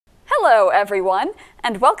Hello everyone,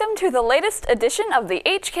 and welcome to the latest edition of the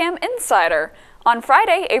HCAM Insider. On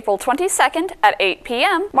Friday, April 22nd at 8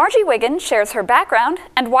 p.m., Margie Wiggins shares her background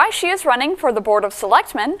and why she is running for the Board of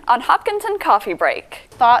Selectmen on Hopkinton Coffee Break.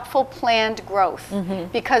 Thoughtful, planned growth,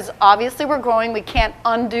 because obviously we're growing, we can't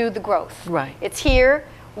undo the growth. Right. It's here.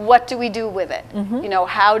 What do we do with it? You know,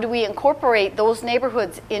 how do we incorporate those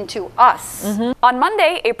neighborhoods into us? On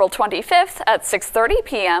Monday, April 25th at 6:30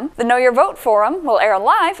 p.m., the Know Your Vote Forum will air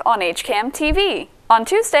live on HCAM TV. On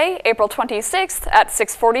Tuesday, April 26th at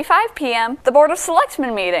 6:45 p.m., the Board of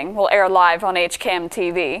Selectmen meeting will air live on HCAM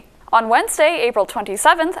TV. On Wednesday, April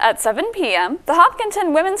 27th at 7 p.m., the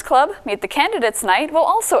Hopkinton Women's Club Meet the Candidates Night will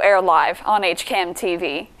also air live on HCAM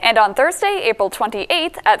TV. And on Thursday, April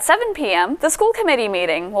 28th at 7 p.m., the school committee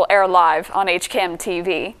meeting will air live on HCAM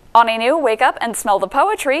TV. On a new Wake Up and Smell the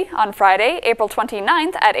Poetry on Friday, April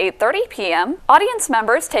 29th at 8:30 p.m., audience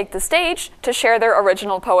members take the stage to share their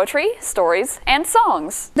original poetry, stories, and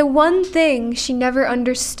songs. The one thing she never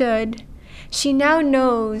understood, she now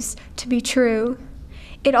knows to be true.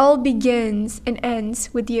 It all begins and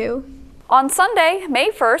ends with you. On Sunday,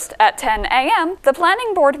 May 1st at 10 a.m., the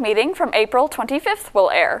Planning Board meeting from April 25th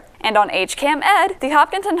will air. And on HCAM Ed, the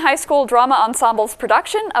Hopkinton High School Drama Ensemble's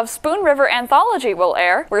production of Spoon River Anthology will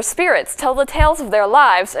air, where spirits tell the tales of their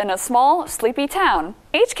lives in a small, sleepy town.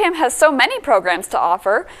 HCAM has so many programs to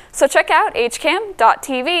offer, so check out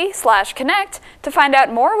hcam.tv/connect to find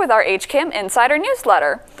out more with our HCAM Insider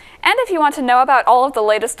newsletter. And if you want to know about all of the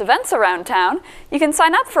latest events around town, you can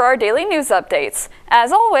sign up for our daily news updates.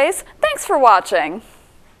 As always, thanks for watching!